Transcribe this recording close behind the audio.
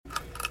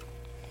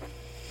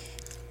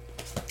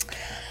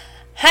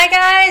Hi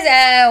guys,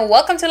 and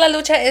welcome to La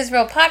Lucha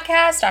Israel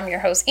podcast. I'm your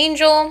host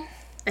Angel.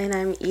 And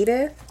I'm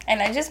Edith. And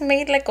I just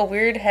made like a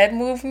weird head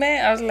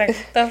movement. I was like,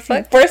 what the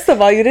fuck? First of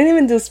all, you didn't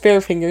even do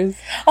spirit fingers.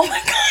 Oh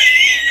my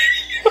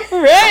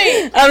god.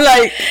 Right. I'm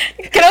like,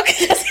 creo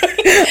que ya soy.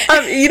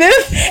 I'm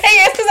Edith. Hey,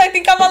 es because I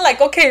think I'm on like,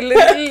 okay,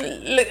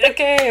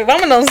 okay,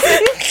 vámonos.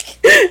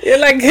 You're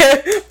like,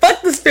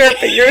 fuck the spirit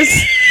fingers.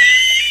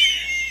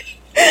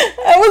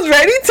 I was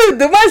ready to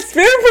do my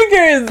spirit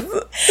fingers.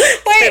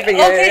 Wait,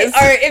 okay,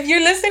 or if you're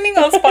listening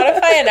on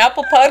Spotify and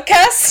Apple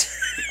Podcasts.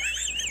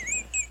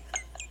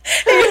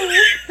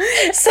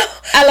 So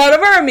a lot of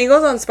our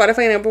amigos on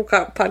Spotify and Apple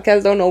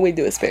Podcasts don't know we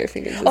do a spirit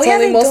fingers. It's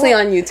only mostly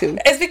on YouTube.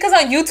 It's because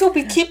on YouTube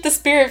we keep the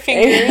spirit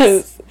fingers.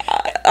 Yes.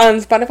 On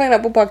Spotify and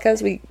Apple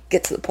Podcasts we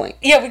get to the point.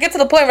 Yeah, we get to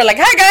the point. We're like,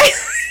 hi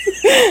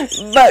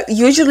guys. But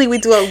usually we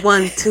do a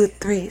 1, 2,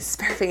 3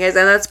 spirit fingers,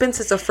 and that's been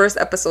since the first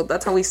episode.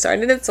 That's how we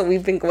started it, so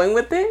we've been going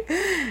with it.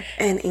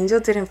 And Angel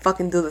didn't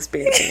fucking do the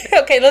spirit fingers.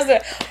 Okay, let's do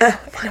it.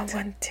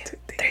 1, 2,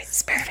 3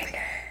 spirit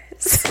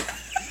fingers.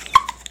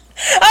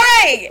 All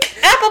right,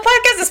 Apple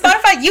Podcasts and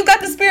Spotify, you got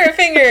the spirit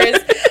fingers,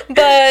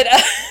 but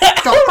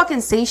don't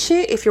fucking say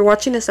shit if you're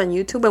watching this on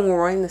YouTube and we're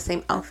wearing the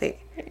same outfit.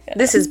 Yeah.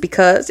 This is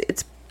because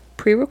it's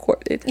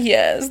pre-recorded.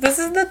 Yes, this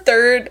is the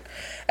third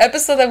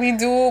episode that we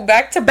do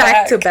back to back.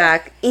 Back to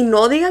back. Y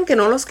no digan que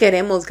no los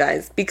queremos,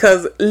 guys,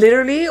 because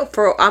literally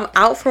I'm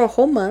out for a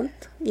whole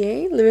month.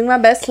 Yay, living my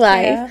best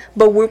life. Yeah.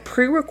 But we're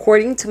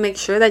pre-recording to make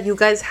sure that you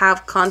guys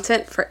have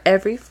content for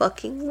every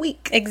fucking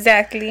week.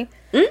 Exactly.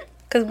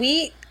 Because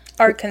we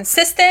are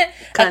consistent,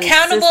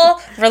 accountable,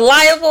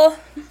 reliable,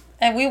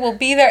 and we will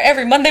be there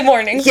every Monday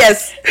morning.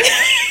 Yes.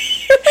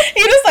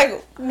 You're just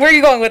like, where are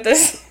you going with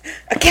this?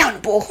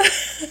 Accountable.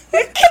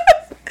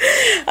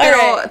 All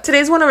right.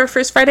 Today's one of our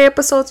first Friday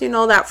episodes. You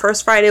know, that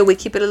first Friday we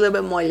keep it a little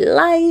bit more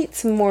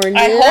light, more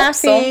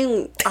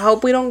laughing. I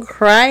hope we don't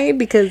cry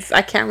because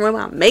I can't wear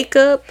my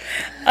makeup.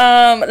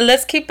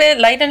 Let's keep it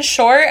light and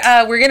short.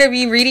 We're gonna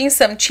be reading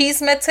some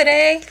Chisme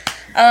today,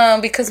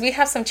 because we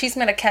have some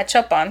Chisme to catch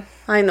up on.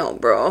 I know,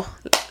 bro.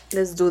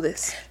 Let's do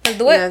this. Let's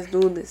do it. Let's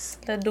do this.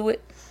 Let's do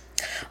it.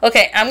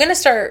 Okay, I'm gonna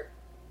start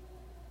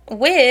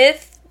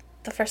with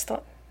the first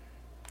thought.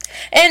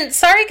 And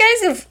sorry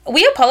guys, if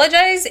we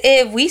apologize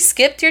if we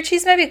skipped your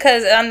chisme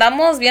because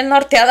andamos bien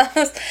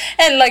norteadas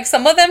and like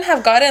some of them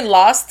have gotten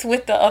lost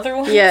with the other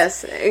ones.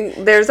 Yes,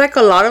 there's like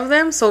a lot of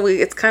them, so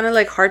it's kind of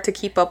like hard to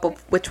keep up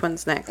with which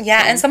one's next.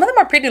 Yeah, and some of them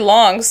are pretty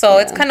long, so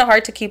it's kind of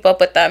hard to keep up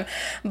with them.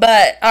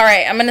 But all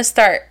right, I'm gonna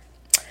start.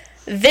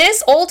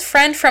 This old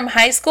friend from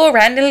high school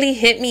randomly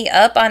hit me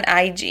up on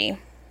IG.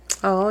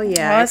 Oh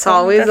yeah, it's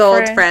always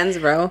old friends,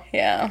 bro.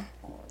 Yeah.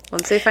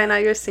 Once they find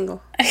out you're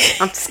single.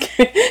 I'm just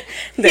kidding.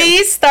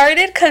 He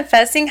started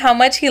confessing how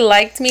much he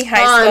liked me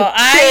high school.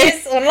 Ay,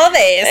 es uno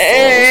de esos.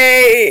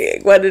 Hey,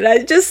 what did I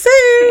just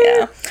say?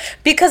 Yeah.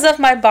 Because of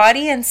my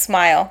body and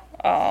smile.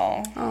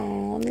 Oh.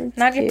 Oh,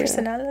 not your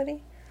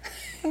personality.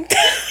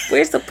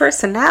 Where's the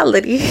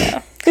personality?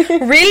 Yeah.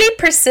 Really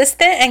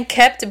persistent and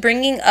kept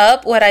bringing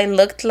up what I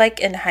looked like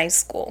in high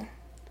school.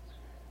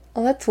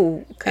 Oh, that's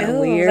kind of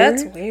weird.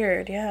 That's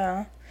weird,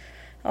 yeah.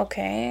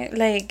 Okay,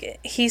 like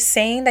he's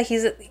saying that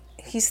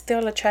he's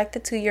still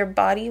attracted to your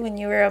body when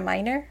you were a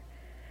minor.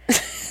 Ow!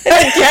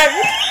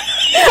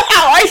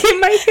 I hit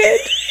my head.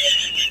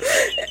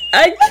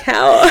 I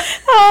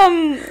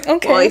can't.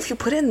 Okay. Well, if you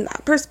put it in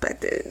that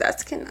perspective,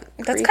 that's kind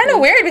of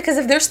weird because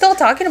if they're still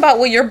talking about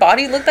what your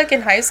body looked like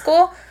in high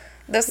school,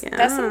 that's a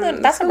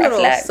red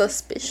flag.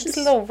 Suspicious. It's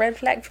a little red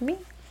flag for me.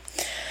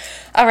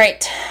 All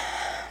right.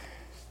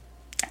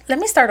 Let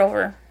me start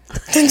over.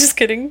 I'm just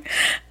kidding.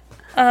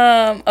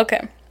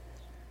 Okay.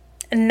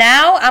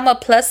 Now I'm a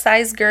plus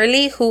size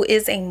girly who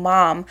is a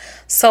mom,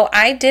 so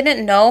I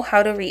didn't know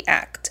how to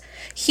react.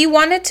 He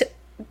wanted to.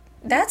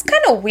 That's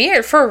kind of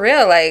weird, for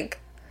real. Like,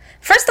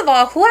 first of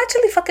all, who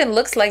actually fucking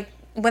looks like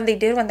when they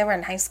were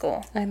in high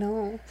school? I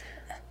know.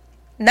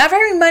 Not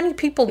very many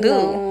people do.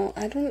 No,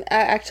 I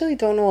actually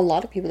don't know a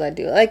lot of people that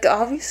do. Like,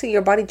 obviously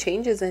your body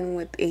changes, and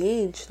with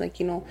age,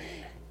 like, you know,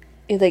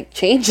 it like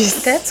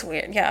changes. That's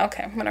weird. Yeah,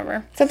 okay,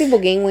 whatever. Some people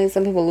gain weight,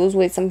 some people lose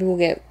weight, some people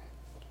get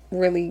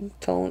really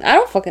toned. I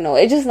don't fucking know.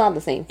 It's just not the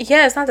same.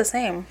 Yeah, it's not the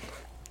same.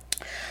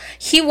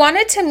 He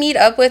wanted to meet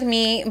up with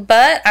me,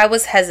 but I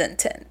was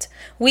hesitant.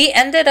 We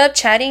ended up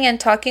chatting and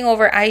talking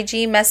over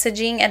IG,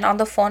 messaging, and on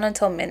the phone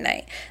until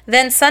midnight.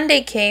 Then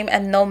Sunday came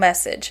and no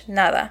message.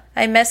 Nada.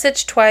 I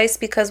messaged twice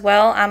because,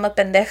 well, I'm a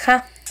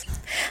pendeja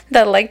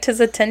that liked his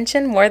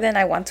attention more than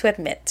I want to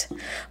admit.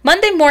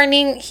 Monday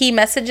morning, he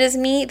messages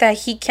me that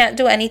he can't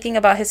do anything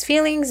about his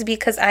feelings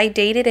because I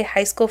dated a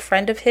high school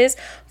friend of his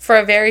for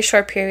a very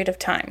short period of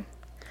time.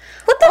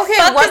 What the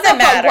fuck does it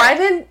matter? Why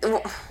didn't...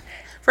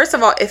 First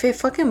of all, if it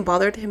fucking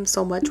bothered him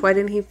so much, why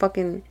didn't he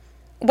fucking...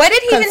 Why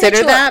did he even hit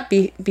you that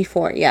up?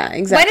 Before? Yeah,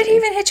 exactly. Why did he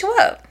even hit you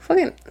up?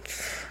 Fucking...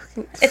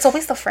 It's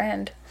always the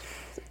friend.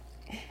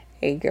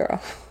 Hey,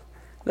 girl.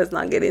 Let's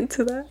not get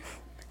into that.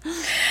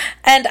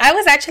 And I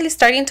was actually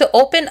starting to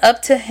open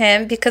up to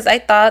him because I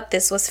thought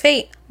this was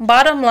fate.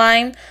 Bottom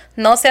line,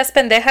 no seas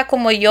pendeja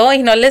como yo y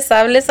no les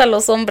hables a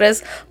los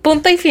hombres.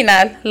 Punto y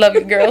final. Love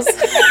you, girls.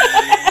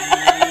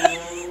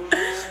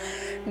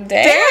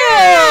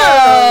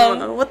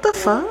 Damn. What the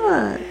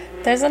fuck?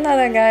 There's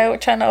another guy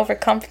trying to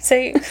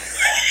overcompensate.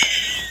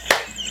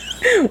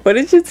 What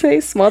did you say?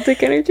 Small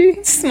dick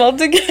energy? Small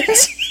dick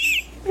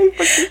energy. I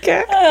fucking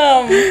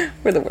can't.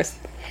 We're the worst.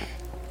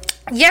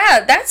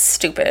 Yeah, that's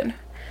stupid.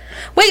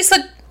 Wait, so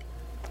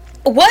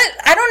what?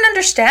 I don't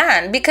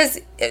understand because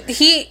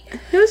he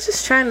was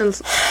just trying to.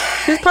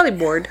 He was probably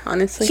bored,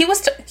 honestly. He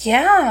was,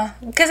 yeah.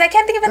 Because I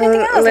can't think of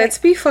anything else. Let's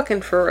be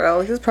fucking for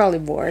real. He was probably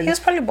bored. He was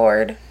probably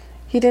bored.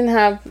 He didn't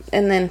have,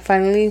 and then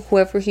finally,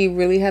 whoever he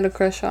really had a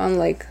crush on,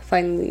 like,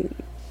 finally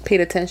paid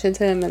attention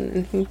to him,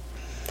 and he.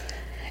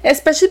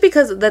 Especially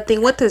because the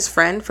thing with his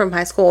friend from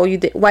high school,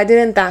 why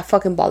didn't that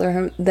fucking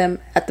bother them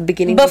at the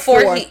beginning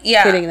before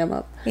hitting them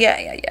up?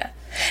 Yeah.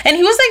 And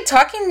he was like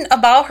talking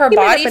about her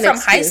body from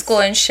high school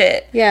and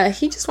shit. Yeah,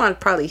 he just wanted to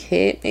probably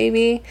hit,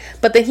 maybe.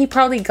 But then he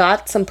probably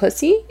got some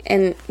pussy,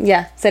 and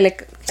yeah, se le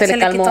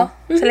calmó.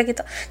 Se le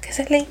quitó. Que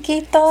se le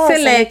quitó. Se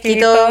le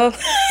quitó.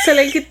 Se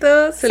le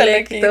quitó. Se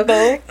le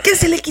quitó. ¿Qué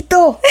se le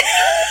quitó?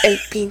 El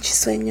pinche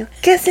sueño.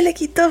 ¿Qué se le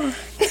quitó?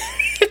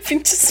 El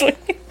pinche sueño.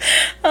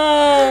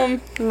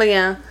 But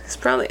yeah, it's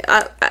probably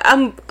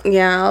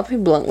I'll be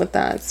blunt with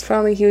that. It's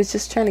probably he was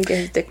just trying to get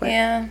his dick wet.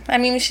 Yeah, I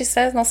mean, she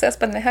says no seas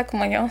pendeja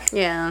como yo.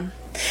 Yeah.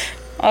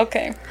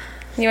 Okay,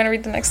 you want to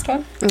read the next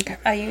one? Okay.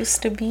 I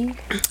used to be gay.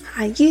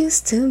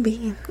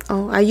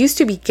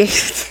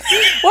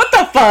 What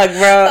the fuck,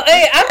 bro?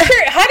 Hey, I'm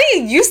curious, how do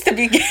you used to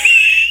be gay?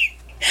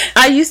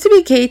 I used to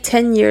be gay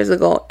 10 years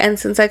ago, and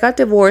since I got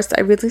divorced,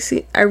 I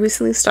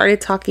recently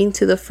started talking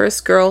to the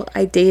first girl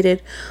I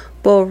dated.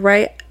 But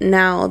right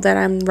now that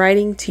I'm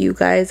writing to you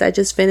guys, I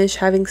just finished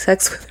having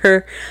sex with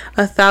her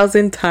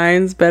 1,000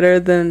 times better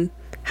than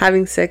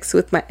having sex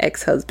with my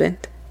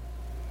ex-husband.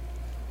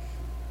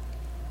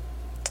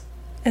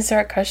 Is there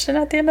a question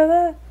at the end of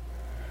that?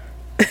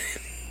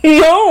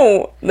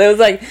 No, there was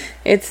like,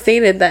 it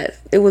stated that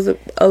it was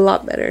a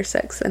lot better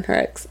sex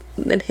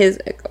than his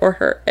ex, or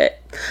her ex.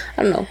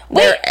 I don't know.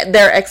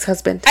 Their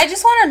ex-husband. I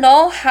just want to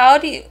know, how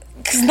do you...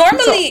 Because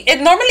it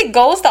normally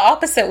goes the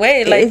opposite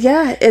way. Like,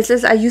 yeah, it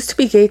says I used to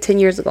be gay 10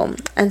 years ago,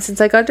 and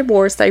since I got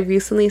divorced, I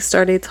recently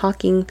started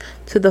talking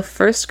to the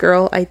first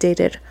girl I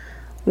dated.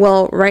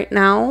 Well, right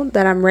now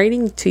that I'm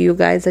writing to you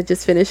guys, I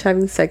just finished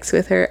having sex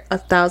with her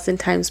 1,000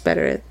 times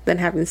better than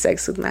having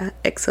sex with my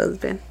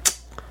ex-husband.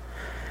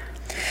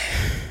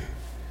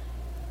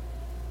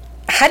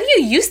 How do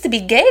you used to be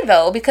gay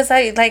though? Because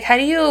how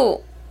do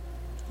you?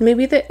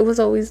 Maybe that it was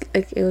always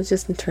like it was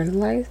just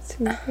internalized.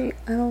 Maybe.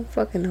 I don't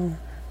fucking know.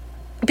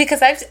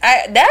 Because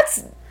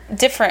that's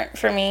different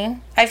for me.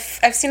 I've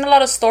seen a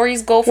lot of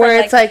stories go from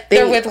where it's like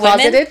they're with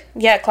closeted women.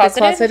 Yeah,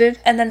 closeted,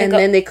 and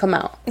then they come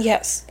out.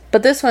 Yes.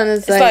 But this one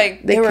is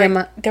like they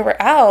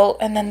were out,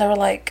 and then they were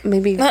like,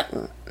 maybe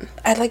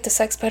I like the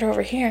sex better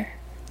over here.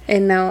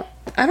 And now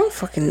I don't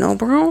fucking know,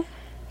 bro.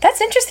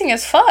 That's interesting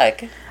as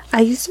fuck.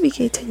 I used to be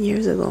gay 10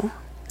 years ago.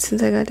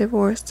 Since I got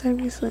divorced, I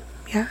don't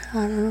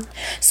know.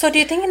 So do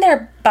you think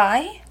they're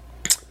bi?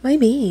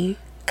 Maybe.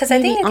 Because I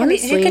think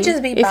you could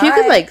just be bi. If you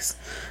could like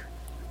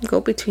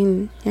go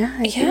between,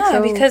 I think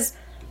so. Because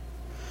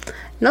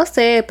no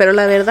sé, pero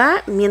la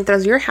verdad,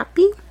 mientras you're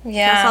happy,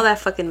 that's all that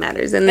fucking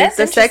matters. And if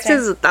the sex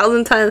is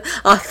 1,000 times,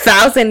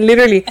 1,000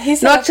 literally,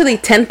 no, actually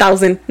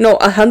 10,000, no,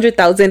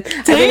 100,000.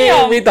 I didn't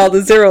even read all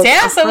the zeros.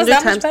 Damn, so it was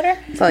that much better.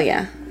 So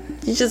yeah,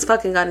 you just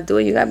fucking gotta do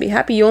it. You gotta be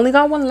happy. You only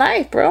got one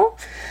life, bro.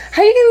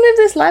 How you gonna live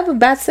this life with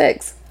bad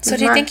sex? So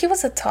do you think he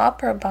was a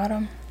top or a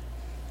bottom?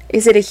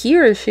 Is it a he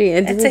or a she?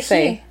 It didn't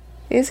say.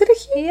 He. Is it a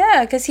he?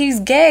 Yeah, because he's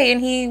gay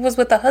and he was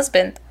with a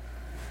husband.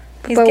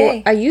 He's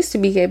gay. I used to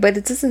be gay, but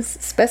it doesn't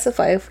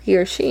specify if he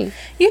or she.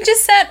 You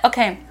just said,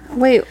 okay.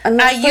 Wait,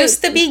 I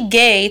used to be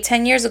gay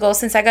 10 years ago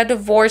since I got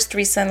divorced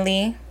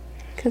recently.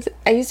 Because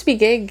I used to be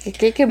gay.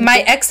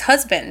 My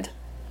ex-husband.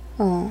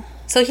 Oh.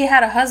 So he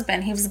had a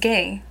husband. He was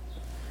gay.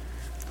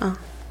 Oh.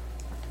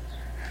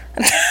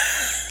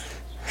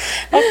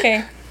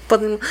 Okay.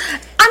 But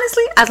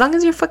honestly, as long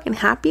as you're fucking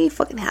happy,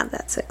 fucking have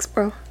that sex,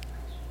 bro.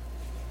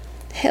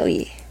 Hell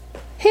yeah.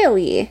 Hell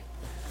yeah.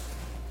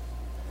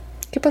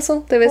 ¿Qué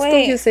pasó? ¿Te ves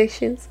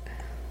confusations?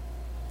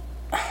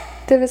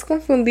 ¿Te ves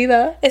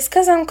confundida? It's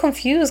because I'm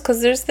confused,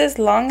 because there's this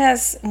long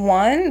as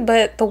one,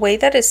 but the way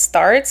that it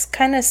starts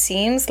kind of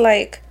seems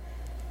like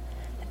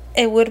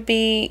it would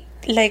be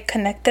like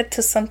connected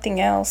to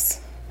something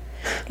else.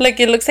 Like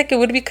it looks like it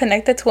would be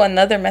connected to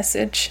another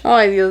message.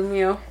 Ay, Dios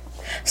mío.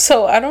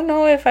 So I don't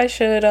know if I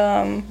should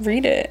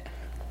read it.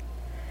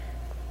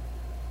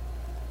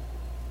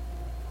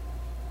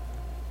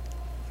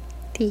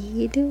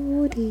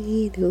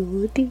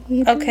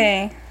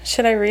 Okay,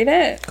 should I read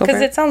it?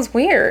 Because it sounds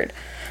weird.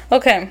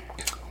 Okay.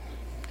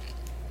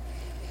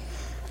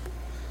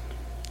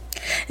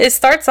 It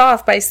starts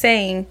off by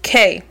saying,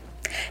 K,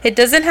 It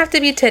doesn't have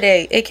to be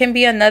today. It can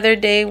be another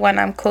day when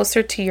I'm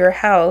closer to your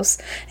house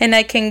and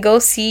I can go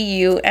see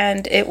you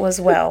and it was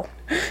well.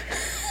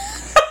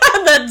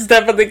 That's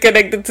definitely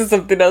connected to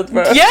something else,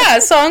 bro. Yeah,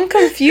 so I'm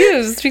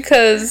confused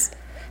because...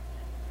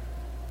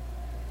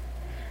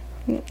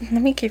 Let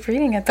me keep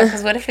reading it though,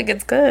 because what if it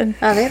gets good?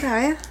 A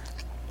ver.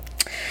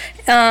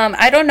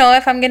 I don't know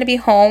if I'm going to be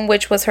home,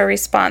 which was her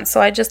response.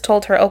 So I just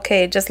told her,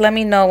 okay, just let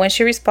me know. When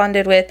she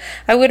responded with,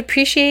 I would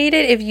appreciate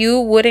it if you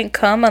wouldn't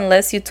come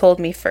unless you told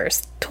me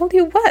first. Told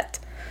you what?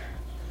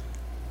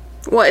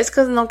 Well, it's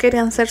because no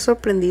querían ser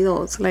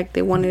sorprendidos. Like,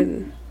 they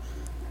wanted...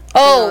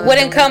 Oh,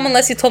 wouldn't come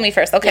unless you told me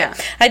first. Okay. Yeah.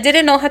 I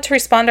didn't know how to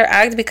respond or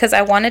act because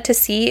I wanted to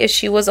see if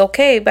she was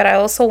okay, but I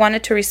also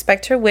wanted to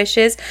respect her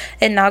wishes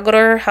and not go to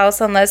her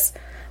house unless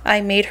I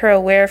made her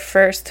aware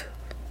first.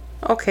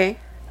 Okay.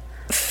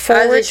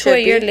 Forward to a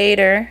year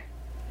later,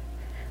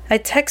 I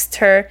text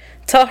her,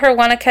 tell her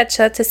want to catch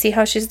up to see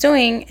how she's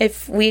doing,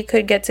 if we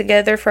could get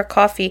together for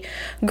coffee.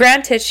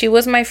 Granted, she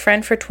was my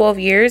friend for 12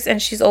 years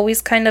and she's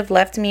always kind of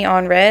left me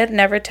on red,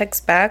 never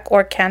texts back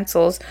or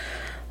cancels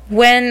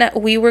when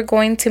we were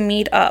going to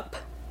meet up.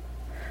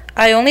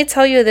 I only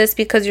tell you this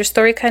because your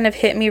story kind of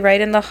hit me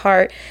right in the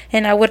heart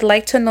and I would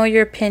like to know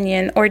your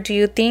opinion. Or do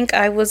you think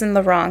I was in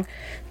the wrong?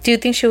 Do you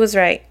think she was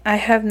right? I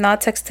have not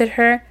texted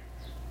her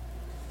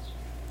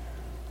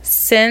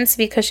since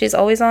because she's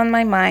always on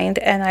my mind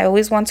and I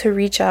always want to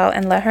reach out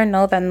and let her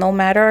know that no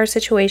matter our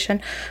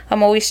situation,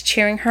 I'm always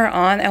cheering her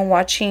on and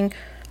watching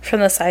from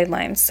the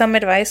sidelines. Some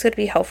advice would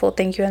be helpful.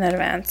 Thank you in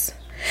advance.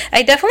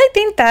 I definitely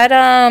think that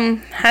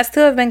has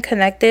to have been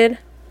connected.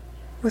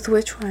 With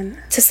which one?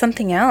 To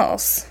something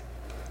else.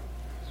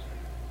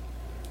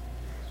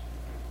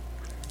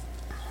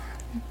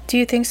 Do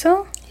you think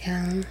so?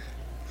 Yeah.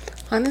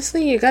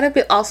 Honestly, you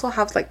gotta also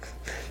have like,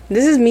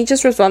 this is me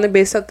just responding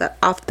based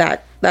off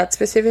that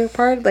specific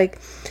part. Like,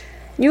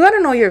 you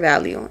gotta know your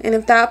value, and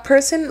if that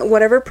person,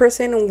 whatever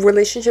person,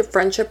 relationship,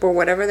 friendship, or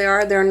whatever they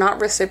are, they're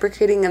not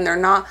reciprocating and they're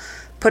not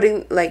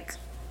putting like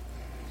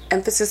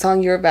emphasis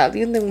on your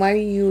value, then why are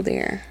you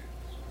there?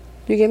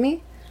 You get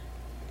me?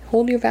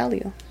 Hold your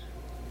value.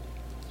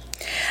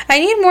 I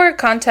need more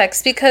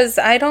context because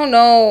I don't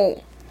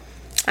know.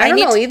 I don't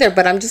know either,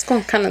 but I'm just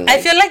going kind of. Like,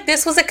 I feel like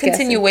this was a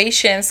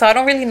continuation, so I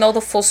don't really know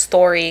the full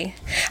story.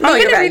 Know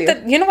your value.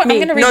 You know what? I'm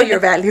gonna read know your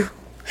value.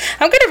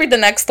 I'm gonna read the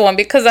next one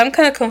because I'm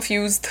kind of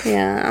confused.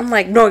 Yeah, I'm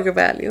like, know your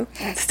value.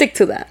 Stick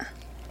to that.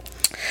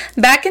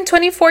 Back in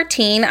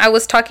 2014, I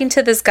was talking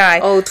to this guy.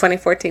 Oh,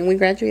 2014. We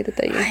graduated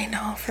that year. I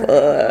know.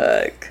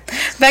 Fuck.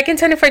 Back in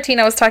 2014,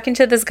 I was talking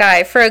to this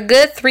guy for a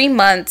good 3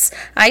 months.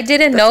 I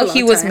didn't know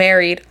he was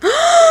married.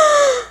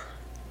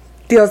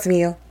 Dios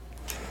mío.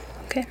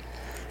 Okay.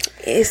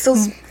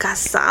 Esos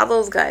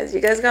casados, guys. You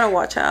guys gotta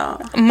watch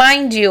out.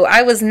 Mind you,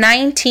 I was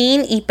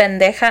 19 y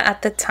pendeja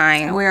at the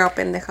time. We're all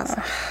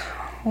pendejas.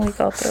 We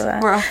go through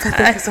that. We're all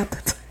pendejas at the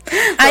time.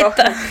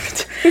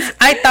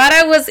 I thought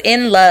I was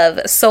in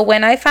love, so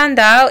when I found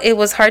out, it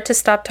was hard to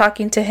stop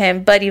talking to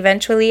him, but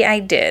eventually I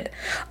did.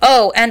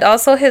 Oh, and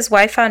also his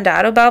wife found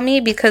out about me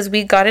because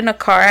we got in a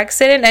car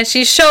accident and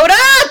she showed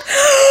up!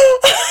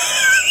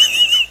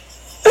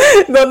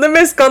 ¿Dónde me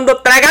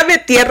escondo?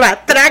 Trágame tierra,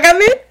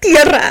 trágame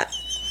tierra.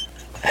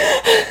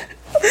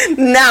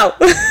 Now.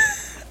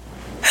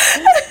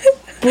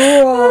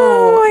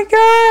 Oh my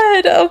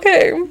god,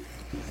 okay.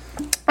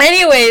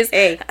 Anyways,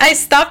 hey. I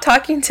stopped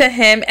talking to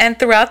him, and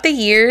throughout the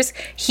years,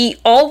 he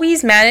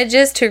always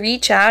manages to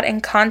reach out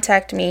and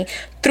contact me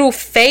through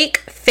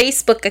fake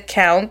Facebook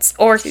accounts,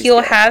 or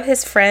he'll have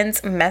his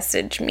friends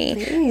message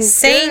me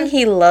saying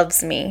he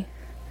loves me.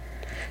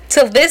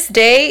 Till this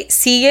day,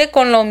 sigue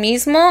con lo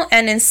mismo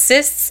and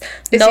insists...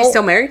 Is he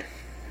still married?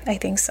 I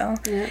think so.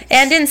 Yeah.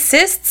 And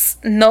insists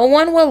no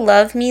one will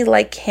love me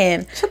like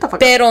him. Shut the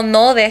fuck pero up.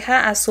 no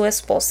deja a su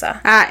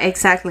esposa. Ah,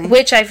 exactly.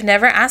 Which I've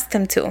never asked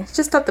him to.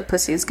 Just thought the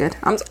pussy is good.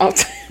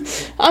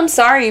 I'm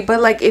sorry, but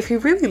like, if he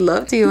really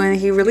loved you and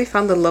he really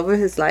found the love of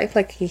his life,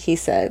 like he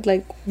said,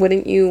 like,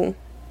 wouldn't you?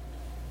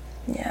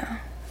 Yeah.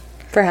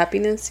 For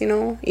happiness, you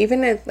know,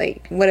 even if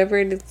like whatever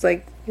it is,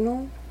 like, you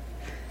know,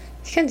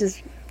 you can't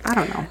just. I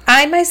don't know.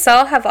 I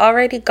myself have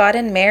already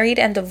gotten married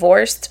and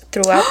divorced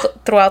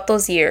throughout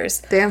those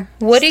years. Damn.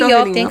 What do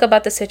y'all think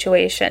about the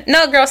situation?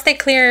 No, girl, stay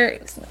clear.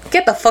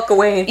 Get the fuck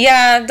away.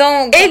 Yeah,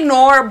 don't.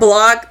 Ignore,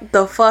 block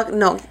the fuck.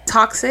 No,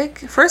 toxic.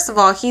 First of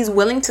all, he's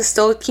willing to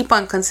still keep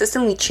on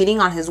consistently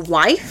cheating on his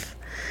wife.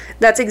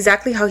 That's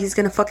exactly how he's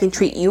gonna fucking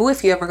treat you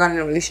if you ever got in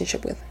a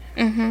relationship with.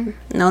 Mm-hmm.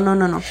 No.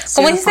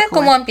 ¿Cómo dice?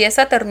 Como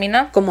empieza,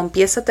 termina. Como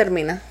empieza,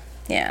 termina.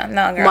 Yeah,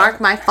 no, girl. Mark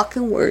my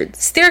fucking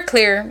words. Steer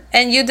clear,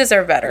 and you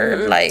deserve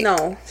better. Like,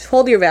 no,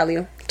 hold your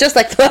value. Just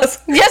like the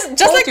last. Yes,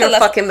 just hold like your the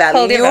last. fucking value.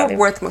 Hold your You're value.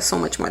 worth so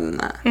much more than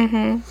that.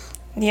 Mm-hmm.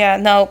 Yeah,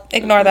 no,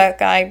 ignore that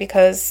guy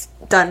because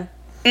done.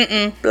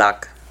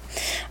 Block.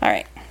 All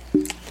right.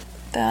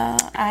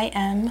 I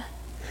am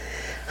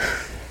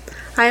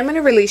in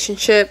a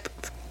relationship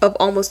of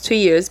almost 2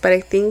 years, but I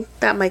think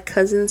that my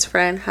cousin's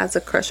friend has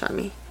a crush on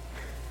me.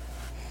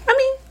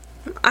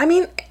 I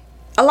mean,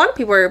 a lot of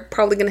people are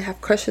probably gonna have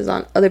crushes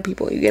on other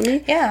people. You get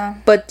me? Yeah.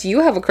 But do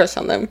you have a crush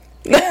on them?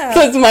 Yeah.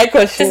 That's my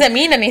question. Does it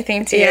mean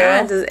anything to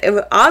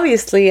you?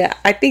 Obviously,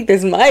 I think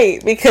this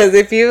might, because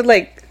if you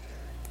like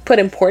put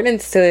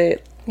importance to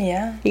it.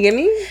 Yeah. You get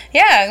me?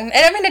 Yeah. And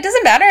I mean, it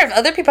doesn't matter if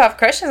other people have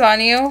crushes on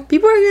you.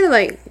 People are gonna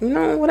like,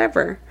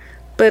 whatever.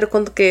 Pero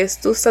con que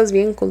tú estás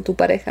bien con tu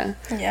pareja.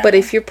 Yeah. But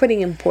if you're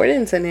putting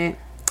importance in it,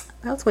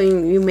 that's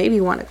when you maybe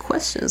want to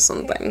question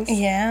some things.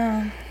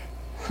 Yeah.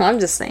 I'm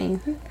just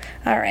saying.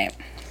 All right.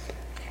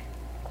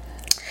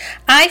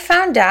 I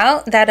found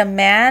out that a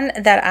man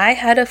that I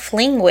had a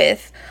fling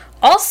with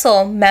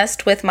also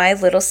messed with my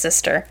little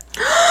sister.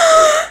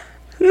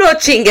 No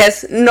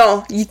chingues.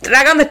 No. Y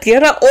trágame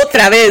tierra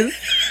otra vez.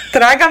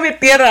 Trágame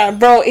tierra.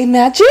 Bro,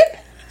 imagine.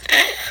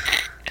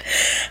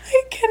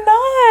 I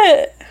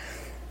cannot.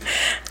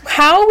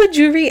 How would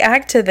you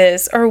react to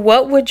this? Or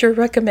what would your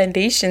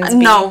recommendations be?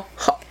 No.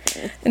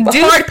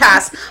 Hard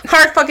pass.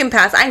 Hard fucking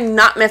pass. I'm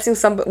not messing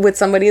with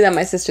somebody that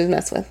my sisters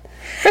mess with.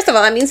 First of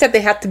all, that means that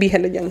they have to be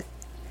hella young.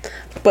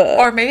 But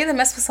or maybe they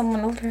mess with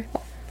someone older.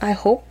 I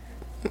hope.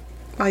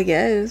 I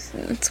guess.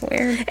 It's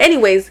weird.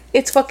 Anyways,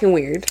 it's fucking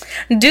weird.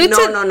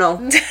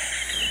 No.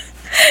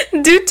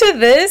 Due to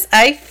this,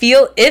 I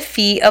feel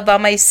iffy about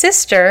my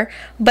sister,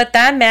 but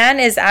that man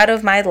is out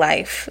of my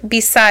life.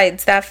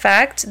 Besides that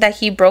fact that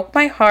he broke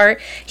my heart,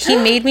 he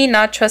made me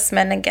not trust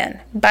men again.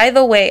 By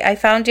the way, I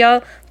found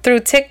y'all through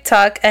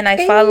TikTok and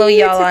I follow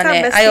y'all on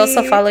it. I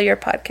also follow your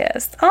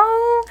podcast.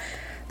 Oh,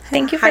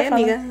 thank you for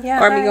following. Amiga.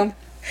 Yeah, or amigo.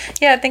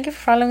 Yeah, thank you for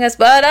following us.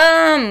 But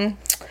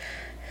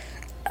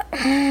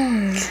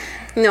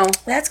no,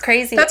 that's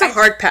crazy. That's a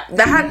hard pass.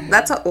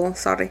 That's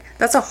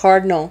a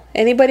hard no.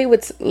 Anybody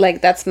with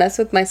like that's messed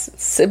with my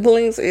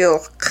siblings, ew,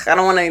 I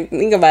don't want to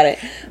think about it.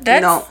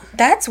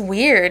 That's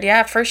weird.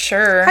 Yeah, for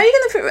sure. How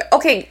you gonna?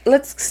 Okay,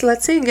 let's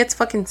say it gets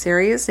fucking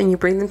serious and you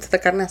bring them to the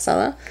carne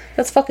asada.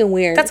 That's fucking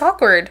weird. That's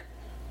awkward.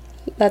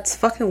 That's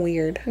fucking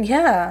weird.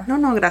 Yeah. No,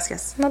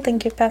 gracias. No,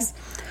 thank you. Pass.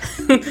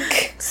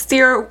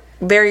 Steer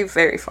very,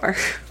 very far.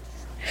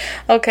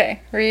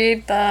 Okay,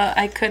 read the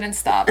I couldn't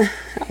stop.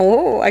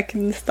 Oh, I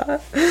couldn't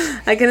stop.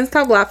 I couldn't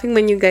stop laughing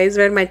when you guys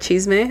read my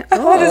chisme.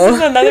 Oh, this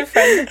is another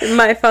friend.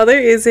 My father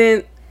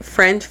isn't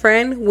French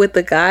friend with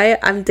the guy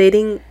I'm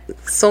dating.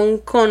 Son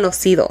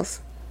conocidos.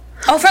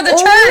 Oh, from the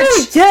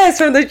church. Yes,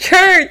 from the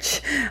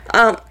church.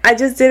 I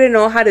just didn't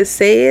know how to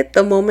say it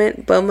the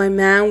moment, but my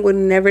man would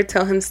never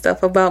tell him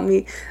stuff about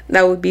me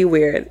that would be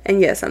weird.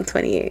 And yes, I'm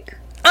 28.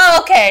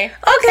 Oh, okay.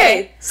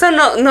 So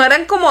no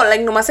eran como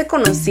like nomás se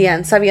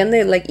conocían, sabían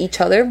de like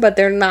each other, but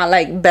they're not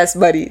like best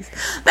buddies.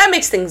 That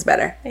makes things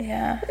better.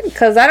 Yeah.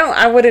 Because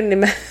I wouldn't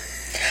imagine.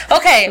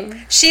 Okay,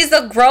 she's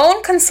a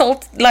grown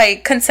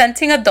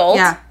consenting adult.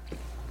 Yeah.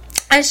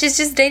 And she's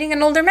just dating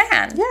an older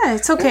man. Yeah,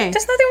 it's okay.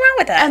 There's nothing wrong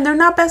with that. And they're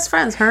not best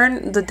friends. Her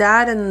and the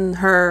dad and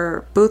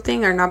her boo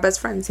thing are not best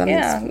friends. That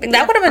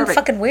would have been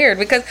fucking weird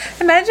because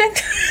imagine.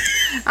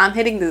 I'm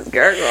hitting this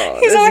girl.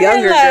 He's this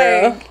younger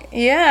girl.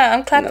 Yeah,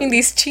 I'm clapping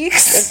these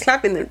cheeks. They're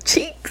clapping their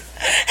cheeks.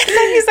 And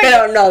then he's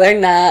like, no, they're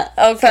not.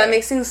 Okay. So that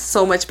makes things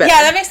so much better.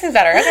 Yeah, that makes things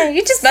better. Okay,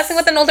 you're just messing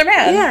with an older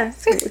man. Yeah.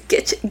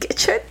 Get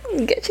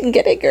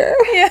it, girl.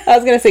 Yeah. I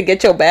was going to say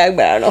get your bag,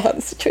 but I don't know how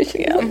the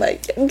situation is. I'm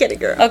like, get it,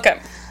 girl. Okay.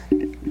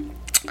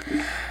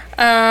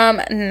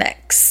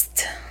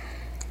 Next.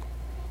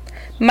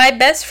 My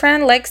best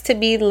friend likes to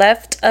be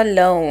left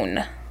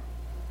alone.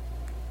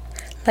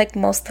 Like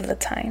most of the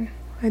time.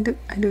 I do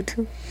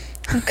too.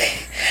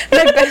 Okay. I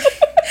don't know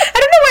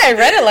why I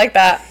read it like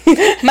that.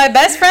 My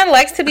best friend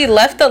likes to be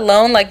left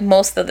alone like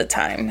most of the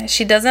time.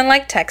 She doesn't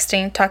like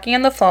texting, talking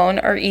on the phone,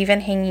 or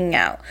even hanging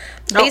out.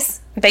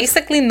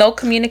 Basically no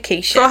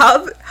communication.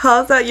 So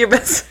how's that your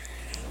best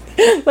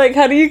like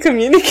how do you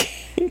communicate?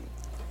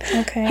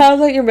 Okay. How's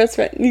that your best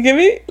friend? You get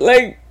me?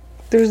 Like,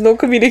 there's no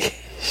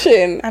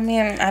communication. I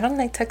mean, I don't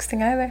like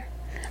texting either.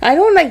 I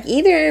don't like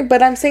either,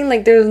 but I'm saying,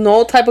 like, there's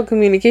no type of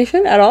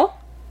communication at all.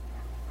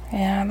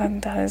 Yeah,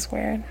 that is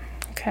weird.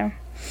 Okay.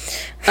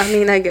 I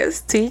mean, I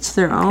guess to each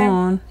their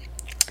own.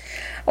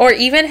 Or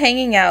even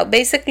hanging out.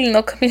 Basically,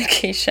 no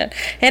communication.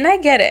 And I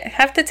get it.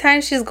 Half the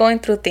time, she's going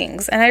through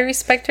things. And I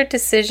respect her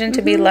decision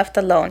to be left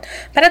alone.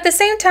 But at the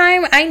same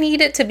time, I need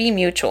it to be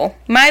mutual.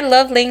 My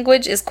love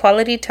language is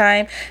quality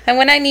time. And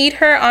when I need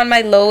her on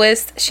my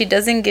lowest, she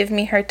doesn't give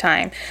me her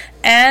time.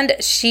 And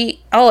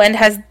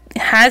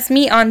has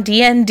me on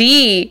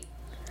D&D.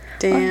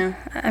 Damn.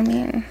 I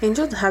mean,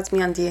 Angel has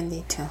me on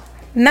D&D too.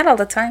 Not all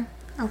the time.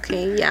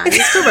 Okay, yeah. You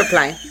still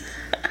reply.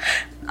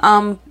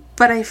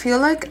 But I feel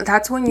like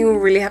that's when you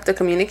really have to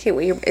communicate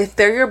with if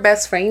they're your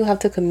best friend, you have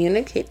to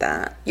communicate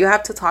that. You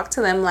have to talk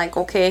to them like,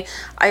 okay,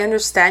 I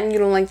understand you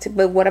don't like to,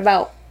 but what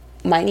about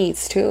my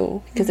needs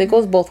too? Because it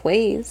goes both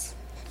ways.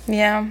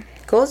 Yeah.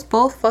 It goes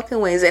both fucking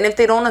ways. And if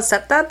they don't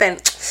accept that,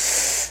 then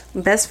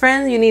best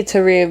friends, you need to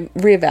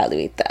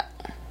reevaluate that.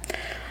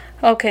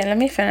 Okay, let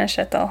me finish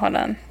it though. Hold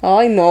on. Oh,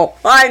 I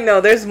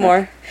know. There's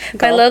more.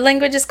 My love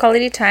language is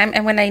quality time,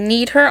 and when I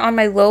need her on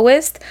my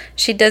lowest,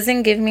 she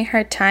doesn't give me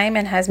her time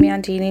and has me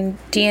on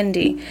D&D.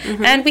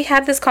 Mm-hmm. And we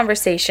had this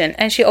conversation,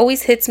 and she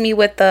always hits me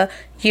with the,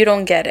 you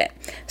don't get it.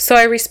 So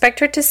I respect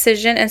her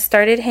decision and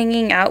started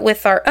hanging out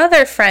with our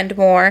other friend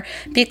more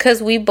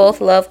because we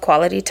both love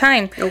quality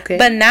time. Okay.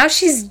 But now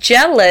she's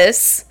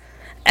jealous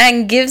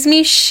and gives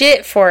me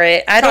shit for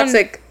it.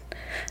 Toxic.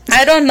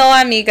 I don't know,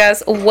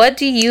 amigas. What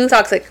do you...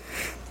 Toxic.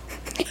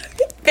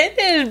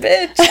 Finish,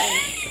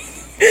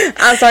 bitch.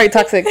 I'm sorry,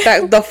 toxic.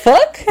 The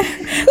fuck? Who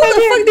the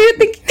fuck do you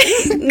think?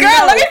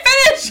 Girl, let me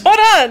finish. Hold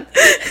on.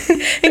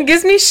 It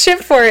gives me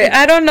shit for it.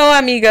 I don't know,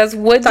 amigas.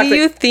 What do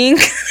you think?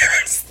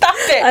 Stop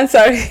it. I'm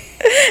sorry.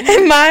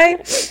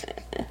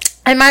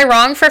 Am I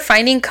wrong for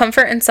finding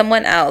comfort in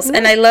someone else?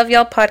 And I love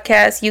y'all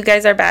podcast. You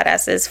guys are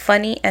badasses,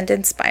 funny and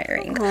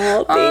inspiring.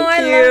 Oh,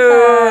 thank you.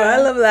 I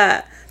love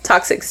that.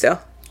 Toxic still.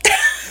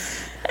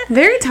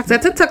 Very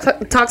toxic. That's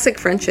a toxic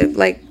friendship.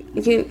 Like,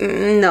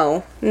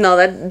 no,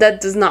 that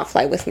does not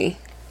fly with me.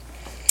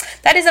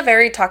 That is a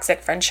very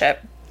toxic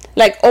friendship.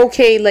 Like,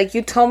 okay, like,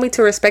 you told me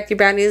to respect your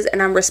boundaries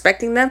and I'm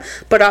respecting them,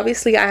 but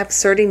obviously I have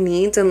certain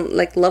needs and,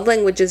 like, love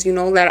languages,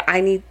 that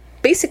I need.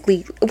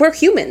 Basically, we're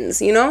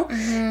humans,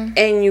 mm-hmm.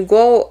 And you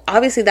go,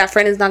 obviously that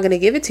friend is not going to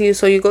give it to you,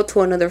 so you go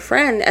to another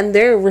friend and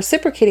they're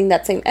reciprocating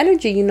that same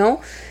energy,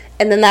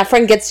 and then that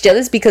friend gets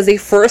jealous because they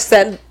first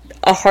said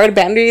a hard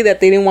boundary that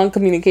they didn't want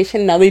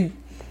communication. Now they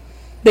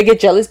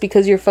get jealous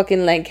because you're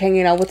fucking like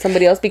hanging out with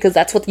somebody else because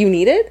that's what you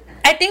needed.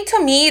 I think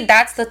to me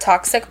that's the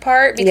toxic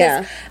part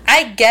because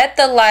I get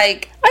the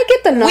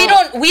no.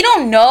 We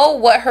don't know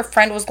what her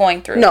friend was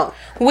going through. No.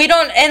 We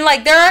don't, and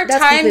like there are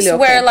times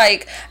where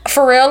like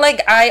for real,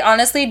 like I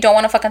honestly don't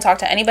want to fucking talk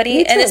to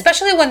anybody, and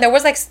especially when there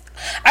was like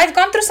I've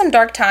gone through some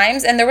dark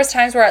times and there was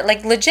times where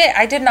like legit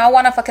I did not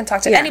want to fucking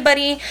talk to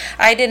anybody.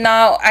 I didn't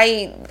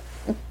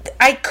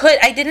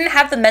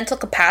have the mental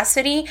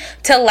capacity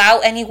to allow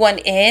anyone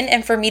in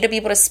and for me to be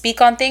able to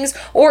speak on things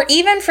or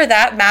even for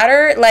that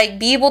matter, like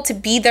be able to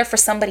be there for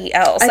somebody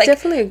else. I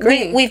definitely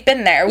agree. We've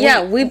been there.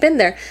 We've been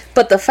there.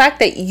 But the fact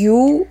that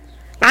you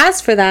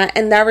asked for that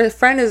and that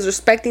friend is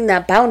respecting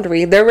that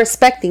boundary, they're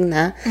respecting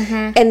that.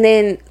 Mm-hmm. And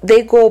then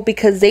they go,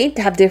 because they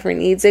have different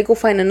needs, they go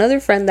find another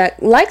friend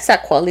that likes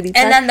that quality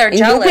time. And then they're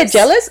jealous. You get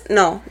jealous?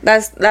 No.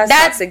 That's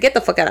toxic. Get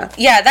the fuck out.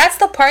 Yeah, that's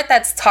the part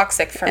that's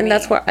toxic for me. And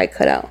that's where I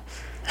cut out.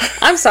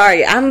 I'm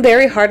sorry. I'm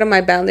very hard on my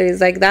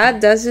boundaries. Like,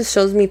 that just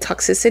shows me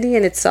toxicity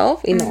in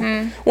itself,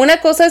 Mm-hmm. Una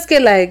cosa es que,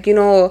 like,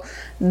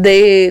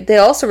 they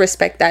also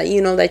respect that,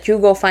 that you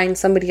go find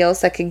somebody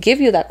else that could give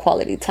you that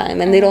quality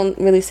time. And they don't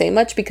really say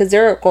much because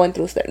they're going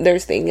through their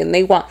thing and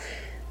they want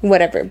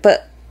whatever.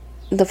 But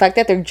the fact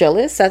that they're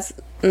jealous, that's,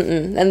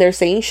 and they're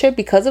saying shit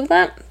because of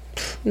that,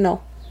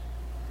 no.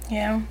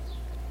 Yeah.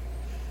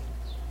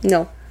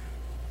 No.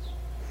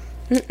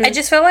 I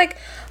just feel like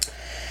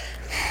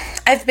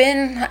I've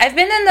been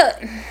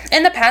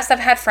in the past I've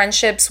had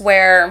friendships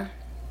where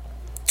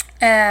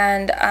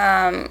and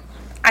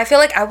I feel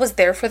like I was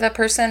there for that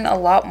person a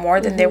lot more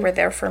than they were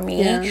there for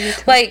me. Yeah,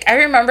 like I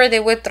remember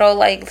they would throw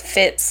like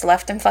fits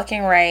left and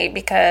fucking right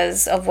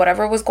because of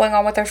whatever was going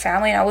on with their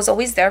family, and I was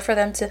always there for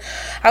them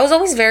I was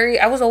always very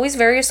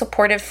a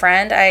supportive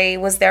friend. I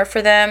was there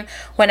for them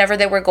whenever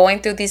they were going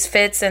through these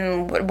fits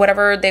and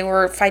whatever they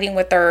were fighting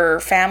with their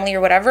family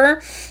or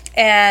whatever.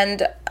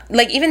 And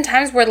like even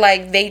times where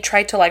like they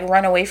tried to like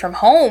run away from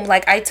home,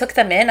 like I took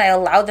them in, I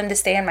allowed them to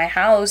stay in my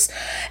house.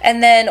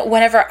 And then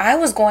whenever I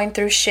was going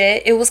through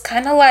shit, it was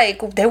kind of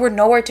like they were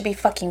nowhere to be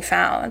fucking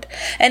found.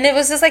 And it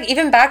was just like,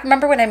 even back,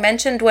 remember when I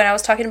mentioned when I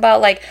was talking about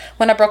like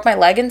when I broke my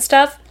leg and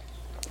stuff,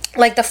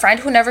 like the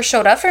friend who never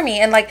showed up for me,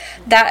 and like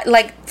that,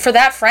 like for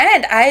that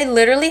friend, I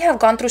literally have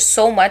gone through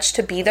so much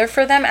to be there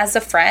for them as a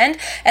friend,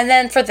 and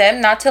then for them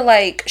not to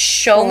like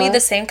show me the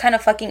same kind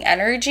of fucking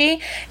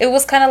energy, it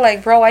was kind of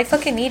like, bro, I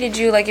fucking needed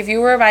you. Like if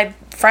you were my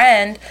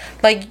friend,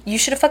 like you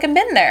should have fucking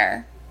been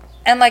there.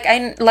 And like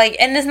and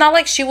it's not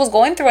like she was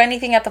going through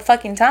anything at the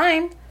fucking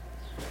time.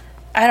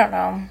 I don't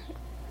know.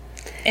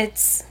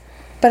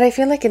 But I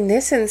feel like in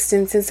this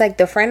instance, it's like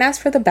the friend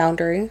asked for the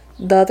boundary.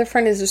 The other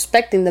friend is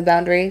respecting the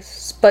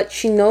boundaries, but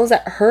she knows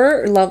that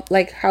her love,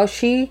 like how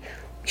she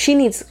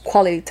needs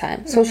quality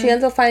time. So she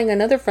ends up finding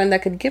another friend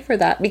that could give her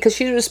that because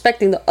she's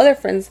respecting the other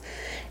friends.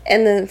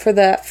 And then for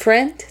the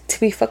friend to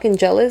be fucking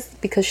jealous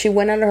because she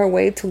went out of her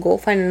way to go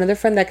find another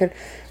friend that could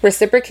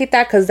reciprocate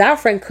that because that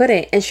friend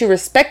couldn't and she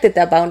respected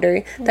that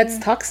boundary, that's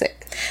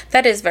toxic.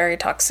 That is very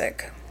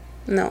toxic.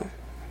 No.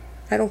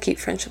 I don't keep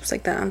friendships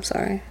like that. I'm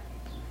sorry.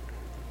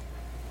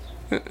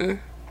 I kind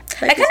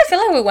of feel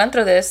like we went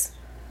through this.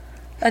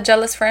 A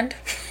jealous friend.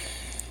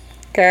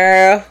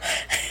 Girl.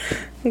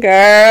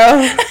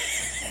 Yeah.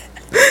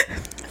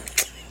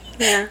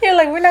 You're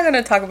like, we're not going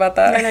to talk about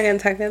that. We're not going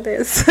to talk about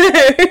this.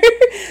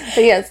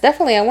 But yes,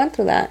 definitely I went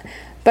through that.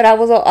 But I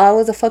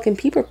was a fucking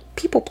people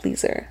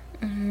pleaser.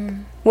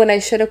 Mm-hmm. When I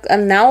should have...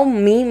 And now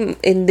me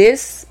in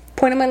this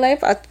point in my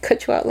life, I'll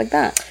cut you out like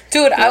that.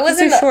 Dude, I was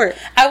in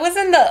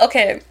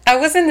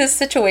this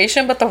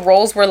situation, but the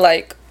roles were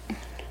like,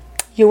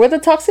 you were the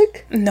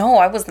toxic? No,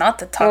 I was not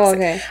the toxic. Oh,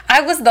 okay. I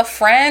was the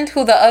friend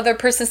who the other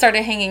person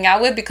started hanging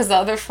out with because the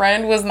other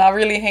friend was not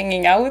really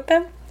hanging out with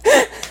them.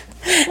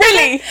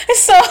 Really?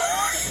 So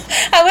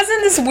I was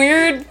in this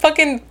weird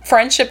fucking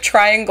friendship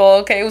triangle.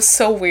 Okay, it was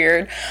so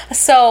weird.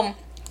 So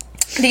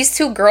these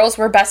two girls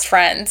were best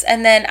friends,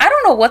 and then I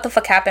don't know what the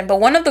fuck happened, but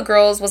one of the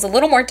girls was a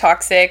little more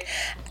toxic.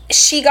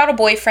 She got a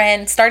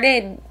boyfriend,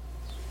 started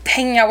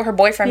hanging out with her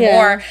boyfriend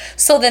more.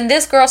 So then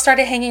this girl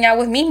started hanging out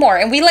with me more,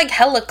 and we like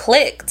hella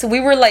clicked. We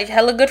were like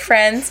hella good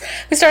friends.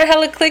 We started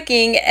hella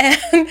clicking, and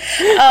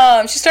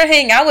she started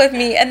hanging out with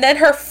me, and then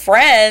her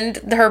friend,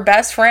 her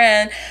best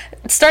friend,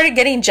 started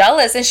getting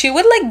jealous, and she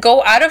would like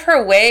go out of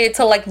her way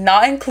to like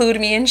not include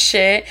me in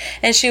shit,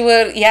 and she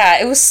would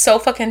it was so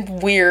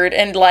fucking weird.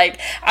 And like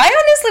I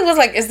honestly was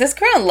like, is this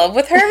girl in love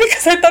with her?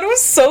 Because I thought it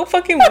was so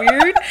fucking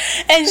weird.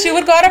 And she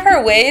would go out of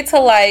her way to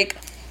like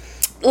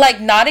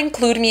not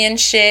include me in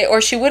shit, or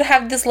she would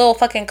have this little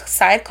fucking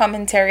side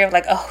commentary of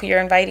like, oh,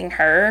 you're inviting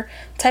her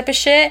type of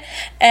shit.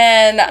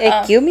 And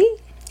excuse me?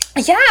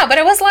 Yeah, but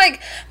it was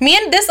like me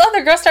and this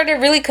other girl started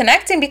really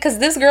connecting because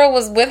this girl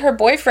was with her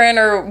boyfriend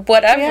or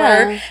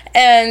whatever.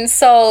 And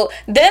so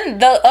then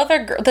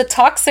the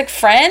toxic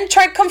friend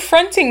tried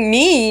confronting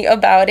me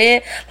about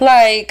it,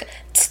 like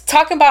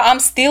talking about I'm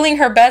stealing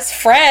her best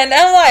friend.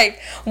 And I'm like,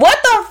 what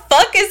the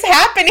fuck is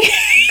happening?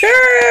 Girl,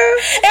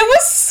 it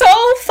was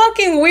so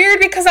fucking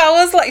weird because I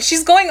was like,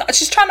 she's trying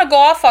to go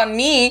off on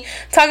me,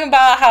 talking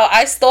about how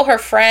I stole her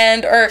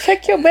friend, or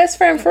check your best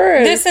friend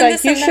first.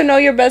 You should know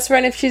your best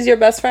friend if she's your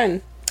best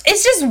friend.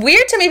 It's just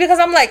weird to me because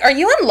I'm like, are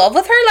you in love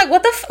with her? Like,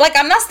 what the like,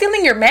 I'm not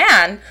stealing your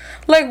man.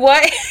 Like,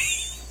 what?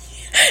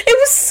 It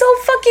was so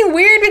fucking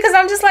weird because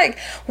I'm just like,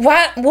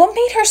 what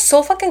made her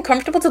so fucking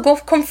comfortable to go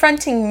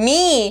confronting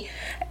me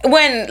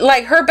when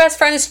like her best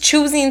friend is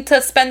choosing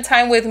to spend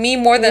time with me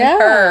more than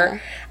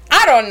her?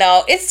 I don't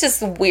know. It's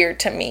just weird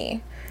to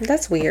me.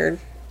 That's weird.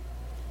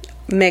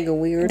 Mega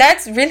weird.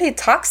 That's really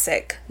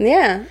toxic.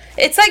 Yeah.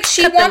 It's like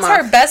she wants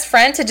her best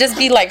friend to just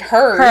be like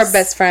hers. Her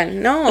best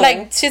friend. No.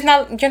 Like you're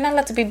not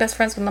allowed to be best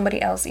friends with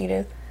nobody else,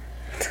 Edith.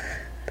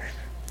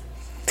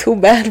 Too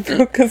bad, bro,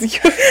 because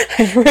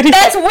that's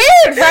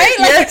weird, right?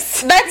 Like,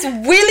 yes. That's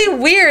really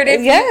weird.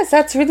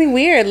 That's really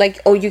weird.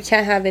 Like, oh, you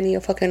can't have any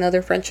fucking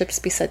other friendships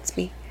besides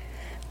me.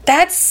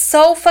 That's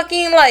so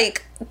fucking,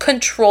 like,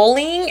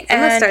 controlling. I'm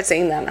gonna start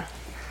saying that now.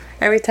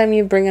 Every time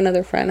you bring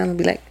another friend, I'm gonna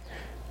be like,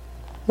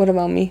 what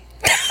about me?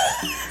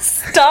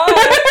 Stop.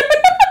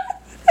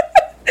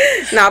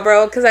 Nah,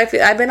 bro, because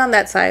I've been on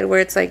that side where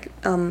it's like,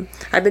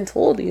 I've been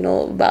told,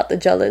 about the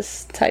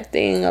jealous type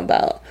thing,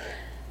 about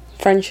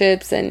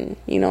friendships, and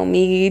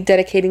me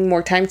dedicating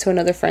more time to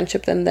another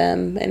friendship than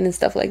them and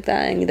stuff like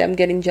that, and them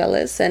getting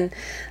jealous. And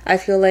I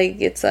feel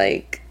like it's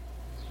like,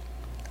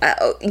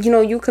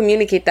 you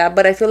communicate that,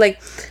 but I feel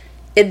like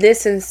in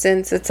this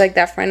instance it's like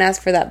that friend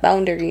asked for that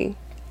boundary,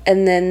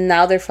 and then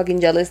now they're fucking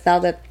jealous now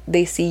that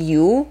they see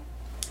you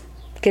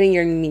getting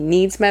your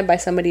needs met by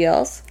somebody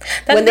else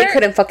when they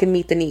couldn't fucking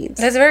meet the needs.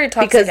 That's very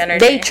toxic because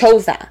energy. They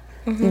chose that.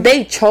 Mm-hmm.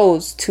 They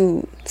chose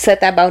to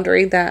set that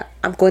boundary that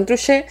I'm going through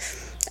shit,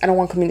 I don't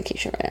want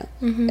communication right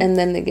now. Mm-hmm. And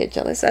then they get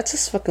jealous. That's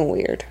just fucking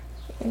weird.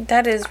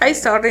 That is weird. I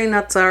sorry,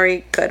 not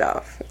sorry, cut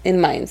off.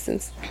 In my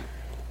instance.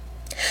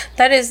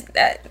 That's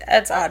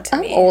odd to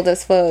me. I'm old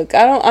as fuck.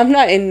 I'm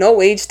not in no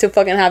age to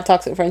fucking have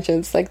toxic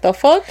friendships. Like, the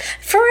fuck?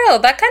 For real,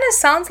 that kind of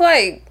sounds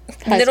like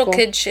little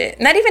kid shit.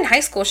 Not even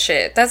high school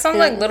shit. That sounds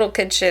like little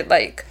kid shit,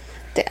 like...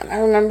 Damn, I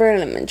remember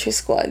in elementary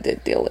school I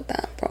did deal with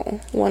that, bro.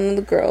 One of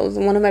the girls,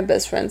 one of my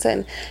best friends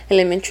in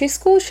elementary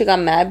school, she got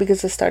mad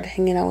because I started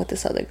hanging out with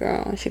this other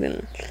girl. She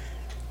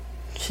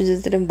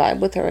just didn't vibe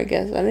with her, I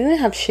guess. I didn't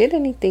have shit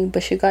anything,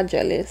 but she got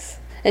jealous.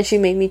 And she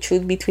made me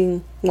choose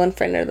between one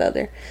friend or the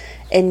other.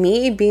 And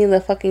me, being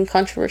the fucking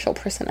controversial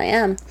person I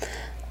am,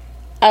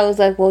 I was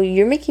like, well,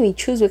 you're making me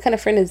choose. What kind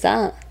of friend is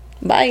that?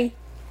 Bye.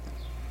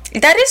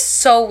 That is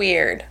so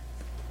weird.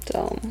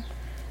 So...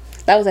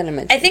 that was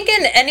elementary. I think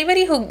in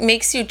anybody who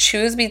makes you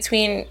choose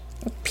between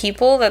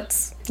people,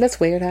 that's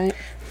weird, right?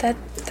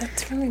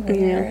 That's really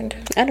weird.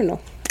 Yeah. I don't know.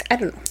 I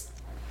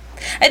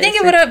think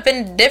it would have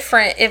been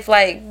different if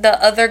like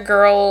the other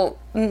girl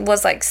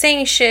was like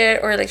saying shit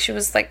or like she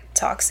was like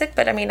toxic,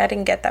 but I mean I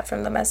didn't get that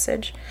from the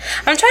message.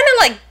 I'm trying to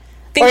like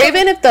think or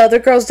even if the other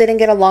girls didn't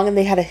get along and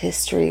they had a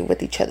history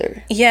with each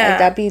other. Yeah. Like,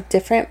 that'd be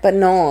different, but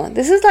no.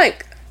 This is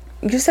like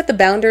you set the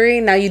boundary,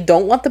 now you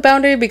don't want the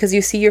boundary because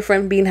you see your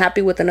friend being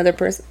happy with another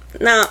person.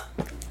 Nah.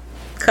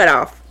 Cut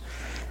off.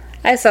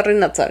 I'm sorry,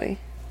 not sorry.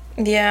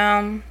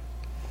 Yeah.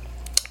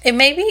 It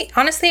may be,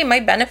 honestly, it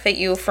might benefit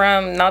you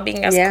from not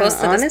being as close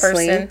to this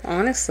person.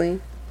 Honestly.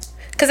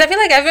 Because I feel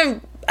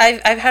like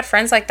I've had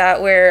friends like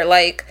that where,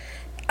 like,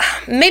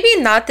 maybe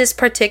not this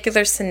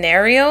particular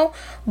scenario,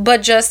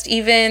 but just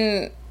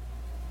even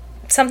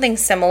something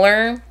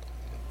similar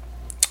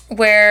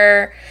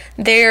where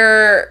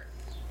they're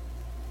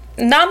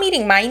not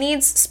meeting my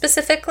needs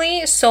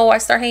specifically. So I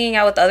start hanging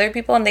out with other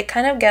people, and they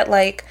kind of get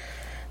like,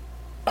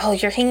 oh,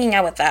 you're hanging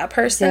out with that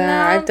person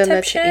now? I've done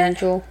that to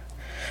Angel.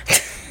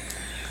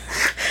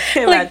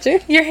 Like,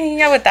 you're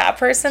hanging out with that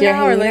person you're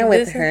now? Or like out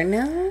with her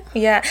now?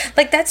 Yeah.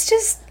 Like, that's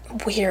just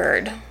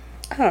weird.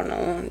 I don't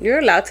know. You're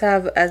allowed to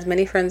have as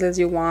many friends as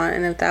you want,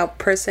 and if that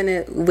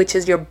person which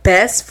is your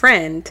best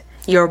friend,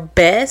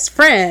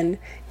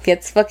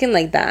 gets fucking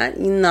like that,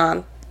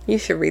 nah, you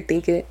should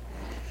rethink it.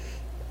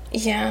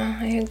 Yeah,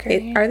 I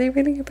agree. Are they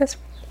really your best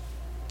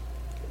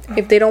friend?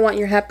 If they don't want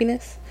your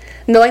happiness,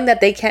 knowing that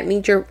they can't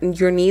meet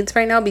your needs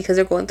right now because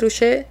they're going through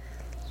shit,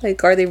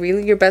 like, are they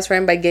really your best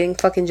friend by getting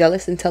fucking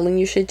jealous and telling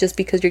you shit just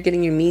because you're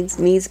getting your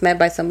needs met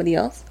by somebody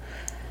else?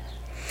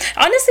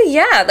 Honestly,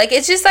 yeah. Like,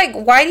 it's just like,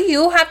 why do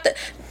you have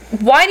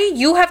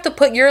to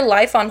put your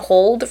life on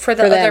hold for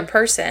the other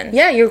person?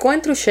 Yeah, you're going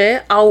through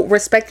shit. I'll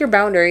respect your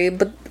boundary,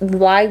 but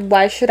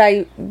why should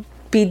I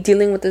be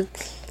dealing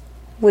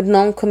with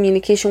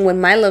non-communication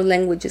when my love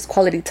language is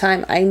quality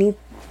time? I need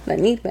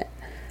that.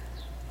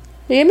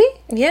 You hear me?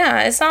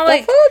 Yeah, it's not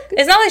like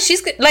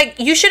she's like,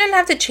 you shouldn't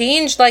have to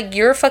change like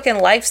your fucking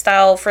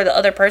lifestyle for the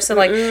other person.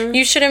 Like,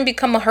 you shouldn't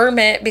become a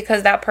hermit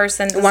because that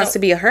person wants to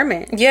be a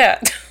hermit.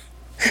 Yeah.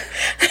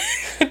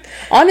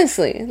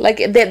 Honestly,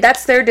 like,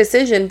 that's their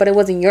decision, but it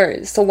wasn't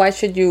yours. So why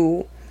should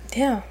you?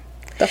 Yeah.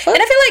 The fuck?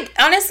 And I feel like,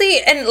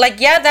 honestly, and like,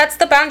 yeah, that's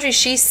the boundary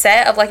she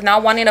set of like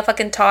not wanting to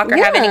fucking talk or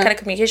have any kind of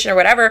communication or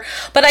whatever.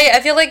 But I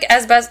feel like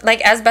as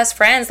best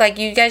friends, like,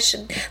 you guys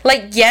should,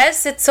 like,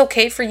 yes, it's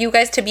okay for you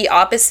guys to be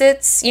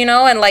opposites, you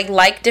know, and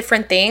like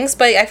different things.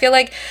 But I feel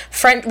like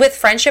with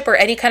friendship or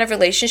any kind of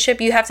relationship,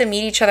 you have to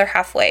meet each other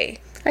halfway.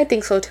 I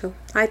think so too.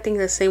 I think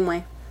the same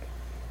way.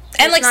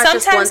 And it's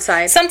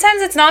like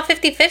sometimes it's not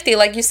 50-50,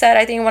 like you said,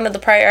 I think in one of the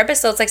prior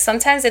episodes. Like,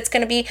 sometimes it's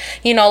gonna be,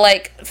 you know,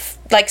 like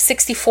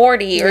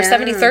 60-40 or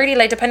 70-30,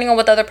 like, depending on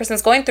what the other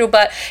person's going through.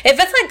 But if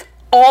it's like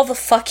all the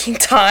fucking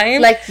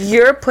time, like,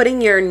 you're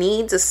putting your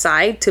needs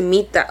aside to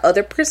meet that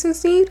other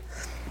person's need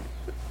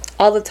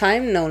all the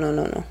time,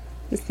 no,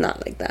 it's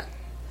not like that.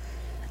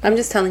 I'm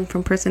just telling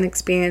from personal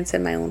experience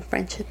and my own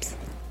friendships.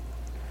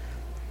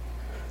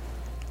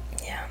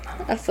 Yeah,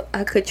 no.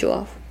 I cut you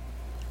off.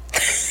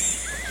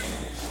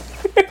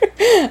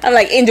 I'm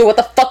like, Angel, what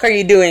the fuck are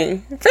you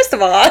doing? First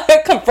of all,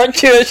 I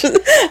confront you. I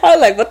was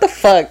like, what the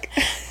fuck?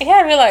 Yeah,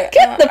 I'd be like,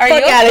 get the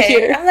fuck out of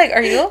here. I'm like,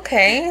 are you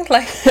okay?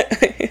 Like,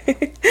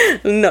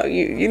 no,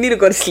 you need to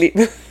go to sleep.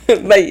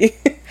 Bye.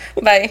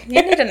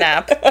 You need a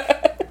nap.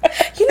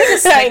 You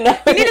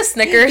need a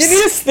Snickers. You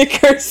need a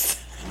Snickers.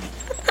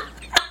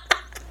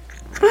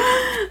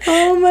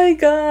 Oh my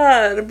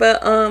god.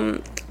 But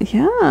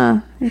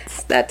yeah,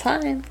 it's that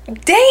time.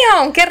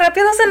 Damn, qué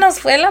rápido se nos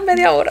fue la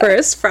media hora.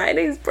 First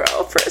Fridays, bro.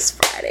 First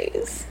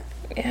Fridays.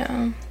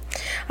 Yeah.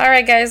 All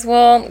right, guys.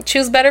 Well,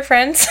 choose better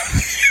friends.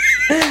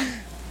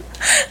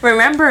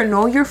 Remember,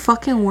 know your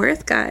fucking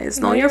worth,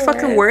 guys. Know your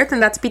fucking worth,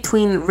 and that's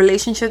between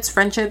relationships,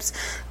 friendships,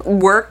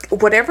 work,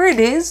 whatever it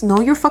is. Know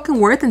your fucking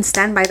worth and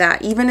stand by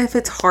that. Even if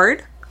it's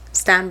hard,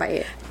 stand by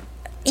it.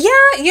 Yeah,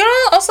 you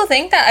don't also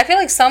think that I feel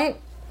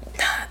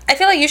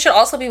like you should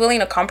also be willing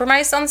to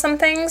compromise on some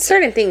things.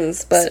 Certain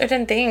things. At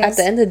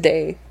the end of the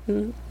day,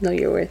 know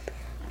your worth.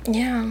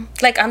 Yeah.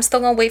 Like, I'm still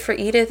gonna wait for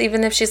Edith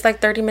even if she's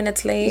like 30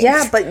 minutes late.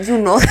 Yeah, but you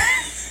know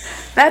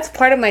that's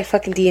part of my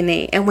fucking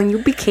DNA. And when you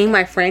became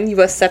my friend,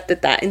 you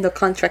accepted that in the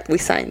contract we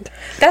signed.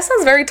 That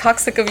sounds very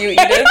toxic of you,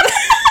 Edith.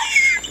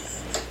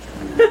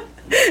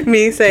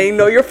 Me saying,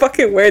 know your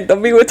fucking worth.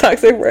 Don't be with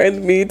toxic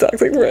friend. Me,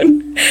 toxic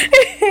friend.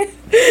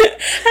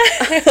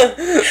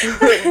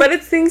 But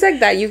it's things like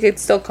that you could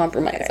still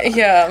compromise on.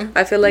 Yeah.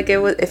 I feel like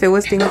if it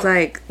was things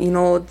like, you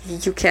know,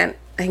 you can't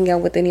hang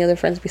out with any other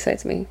friends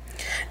besides me.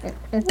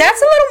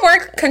 That's a little more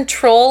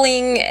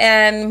controlling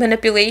and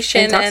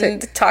manipulation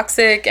and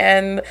toxic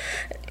and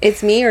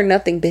it's me or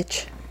nothing,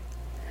 bitch.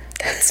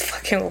 That's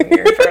fucking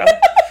weird, bro.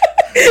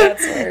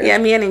 That's weird. Yeah,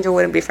 me and Angel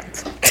wouldn't be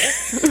friends.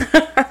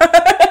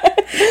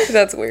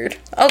 That's weird.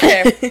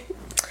 Okay.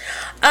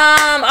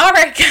 All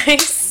right,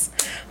 guys.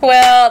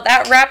 Well,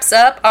 that wraps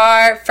up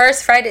our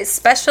First Friday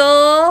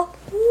special.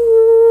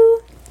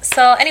 Woo.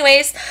 So,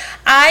 anyways,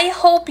 I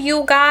hope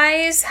you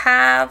guys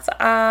have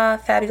a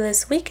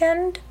fabulous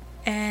weekend.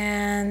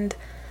 And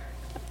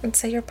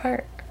say your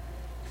part.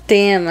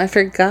 Damn, I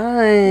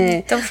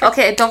forgot.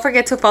 Don't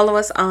forget to follow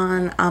us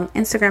on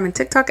Instagram and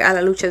TikTok at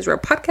La Lucha's Real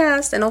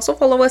Podcast. And also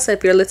follow us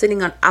if you're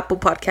listening on Apple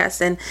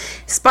Podcasts and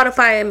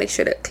Spotify. And make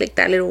sure to click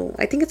that little,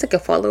 I think it's like a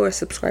follow or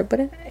subscribe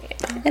button.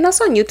 Yeah. And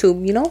also on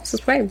YouTube, you know,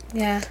 subscribe.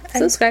 Yeah.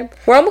 Subscribe.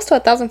 We're almost to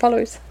 1,000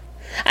 followers.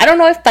 I don't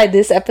know if by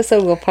this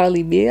episode we'll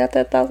probably be at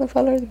that 1,000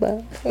 followers,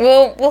 but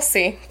we'll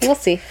see. We'll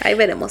see. Ahí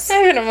veremos.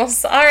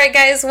 All right,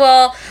 guys.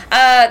 Well,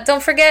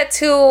 don't forget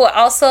to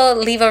also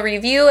leave a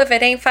review. If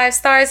it ain't 5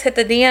 stars, hit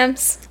the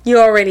DMs. You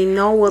already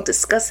know. We'll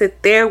discuss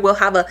it there. We'll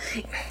have a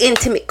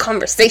intimate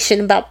conversation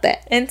about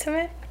that.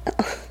 Intimate?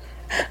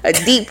 A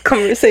deep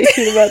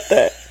conversation about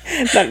that.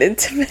 Not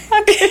intimate.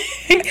 Okay.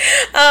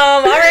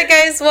 All right,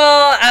 guys.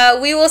 Well,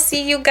 we will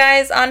see you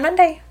guys on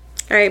Monday.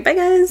 All right, bye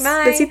guys.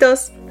 Bye.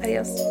 Besitos.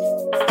 Adios.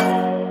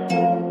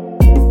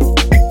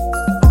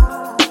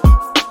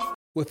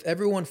 With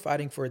everyone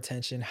fighting for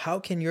attention, how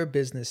can your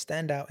business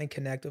stand out and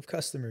connect with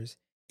customers?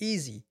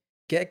 Easy.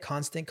 Get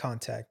Constant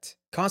Contact.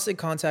 Constant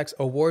Contact's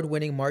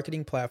award-winning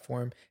marketing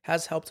platform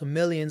has helped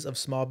millions of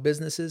small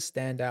businesses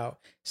stand out,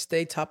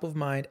 stay top of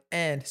mind,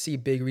 and see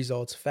big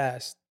results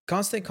fast.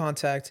 Constant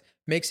Contact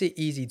makes it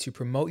easy to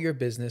promote your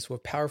business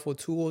with powerful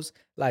tools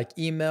like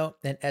email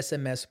and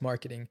SMS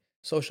marketing,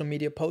 social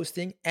media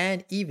posting,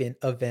 and even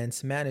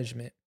events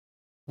management.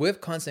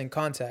 With Constant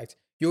Contact,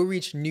 you'll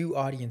reach new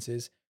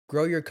audiences,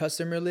 grow your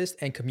customer list,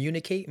 and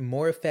communicate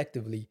more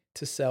effectively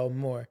to sell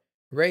more,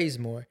 raise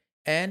more,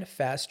 and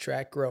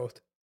fast-track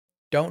growth.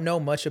 Don't know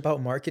much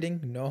about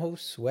marketing? No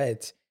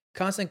sweat.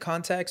 Constant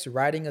Contact's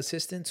writing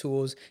assistant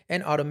tools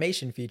and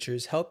automation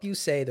features help you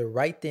say the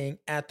right thing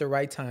at the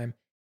right time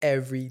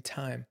every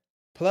time.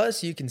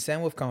 Plus, you can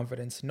send with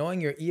confidence, knowing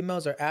your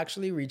emails are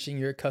actually reaching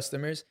your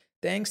customers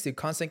thanks to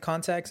Constant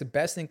Contact's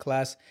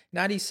best-in-class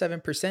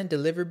 97%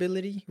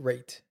 deliverability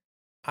rate.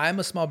 I'm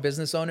a small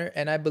business owner,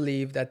 and I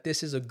believe that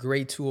this is a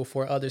great tool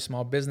for other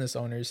small business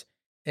owners.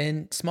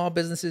 In small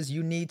businesses,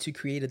 you need to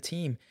create a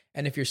team,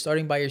 and if you're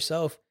starting by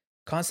yourself,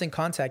 Constant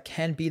Contact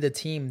can be the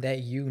team that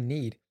you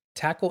need.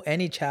 Tackle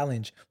any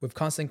challenge with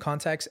Constant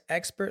Contact's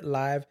expert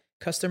live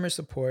customer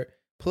support,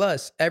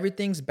 plus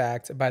everything's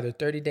backed by the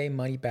 30-day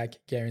money-back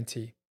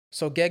guarantee.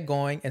 So get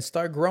going and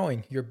start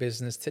growing your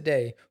business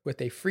today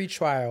with a free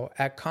trial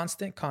at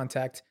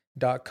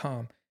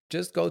ConstantContact.com.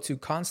 Just go to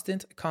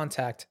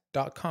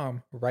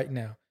ConstantContact.com right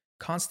now.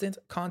 Constant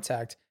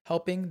Contact,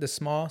 helping the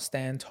small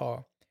stand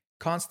tall.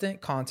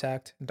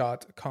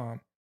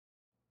 ConstantContact.com.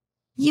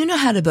 You know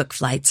how to book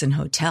flights and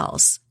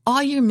hotels.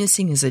 All you're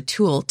missing is a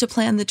tool to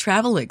plan the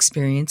travel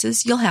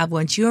experiences you'll have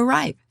once you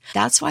arrive.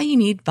 That's why you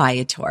need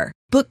Viator.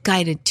 Book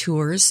guided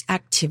tours,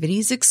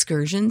 activities,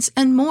 excursions,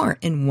 and more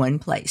in one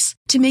place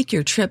to make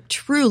your trip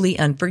truly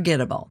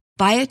unforgettable.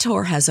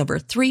 Viator has over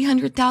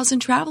 300,000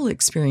 travel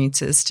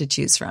experiences to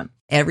choose from.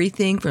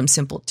 Everything from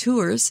simple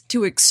tours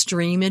to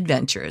extreme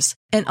adventures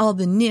and all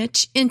the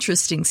niche,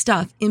 interesting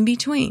stuff in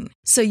between.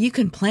 So you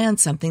can plan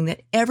something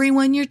that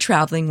everyone you're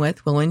traveling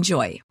with will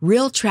enjoy.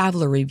 Real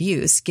traveler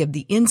reviews give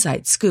the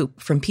inside scoop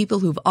from people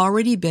who've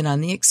already been on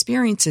the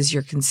experiences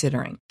you're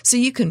considering. So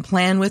you can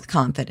plan with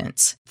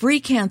confidence. Free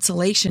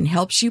cancellation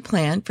helps you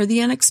plan for the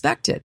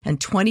unexpected. And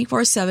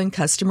 24/7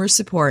 customer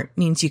support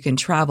means you can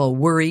travel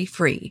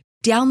worry-free.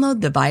 Download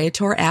the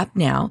Viator app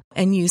now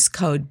and use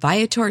code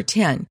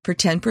Viator10 for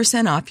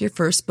 10% off your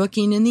first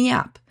booking in the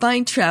app.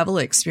 Find travel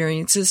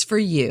experiences for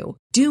you.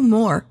 Do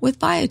more with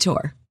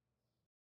Viator.